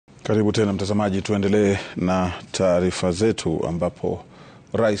Karibu tena mtazamaji, tuendelee na taarifa zetu ambapo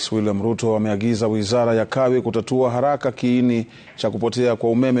Rais William Ruto ameagiza wizara ya kawi kutatua haraka kiini cha kupotea kwa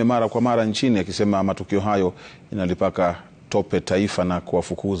umeme mara kwa mara nchini, akisema matukio hayo yanalipaka tope taifa na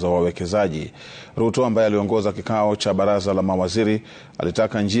kuwafukuza wawekezaji. Ruto ambaye aliongoza kikao cha baraza la mawaziri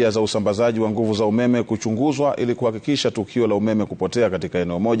alitaka njia za usambazaji wa nguvu za umeme kuchunguzwa ili kuhakikisha tukio la umeme kupotea katika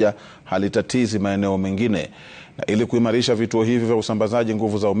eneo moja halitatizi maeneo mengine. Na ili kuimarisha vituo hivi vya usambazaji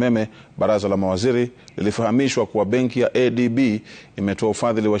nguvu za umeme, baraza la mawaziri lilifahamishwa kuwa benki ya ADB imetoa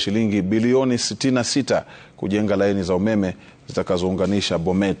ufadhili wa shilingi bilioni 66 kujenga laini za umeme zitakazounganisha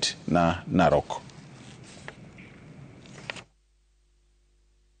Bomet na Narok.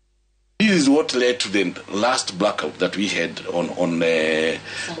 This is what led to the last blackout that we had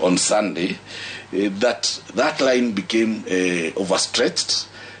on Sunday. That line became overstretched.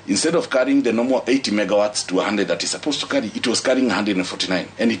 Instead of carrying the normal 80 megawatts to 100 that is supposed to carry, it was carrying 149,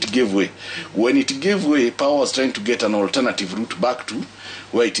 and it gave way. When it gave way, power was trying to get an alternative route back to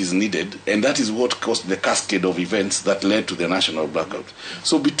where it is needed, and that is what caused the cascade of events that led to the national blackout.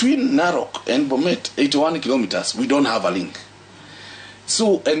 So between Narok and Bomet, 81 kilometers, we don't have a link.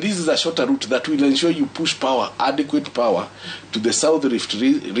 So, and this is a shorter route that will ensure you push power, adequate power, to the South Rift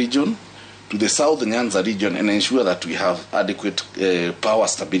region, to the South Nyanza region, and ensure that we have adequate power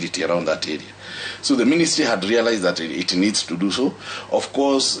stability around that area. So the ministry had realized that it needs to do so. Of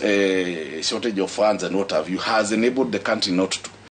course, shortage of funds and what have you has enabled the country not to.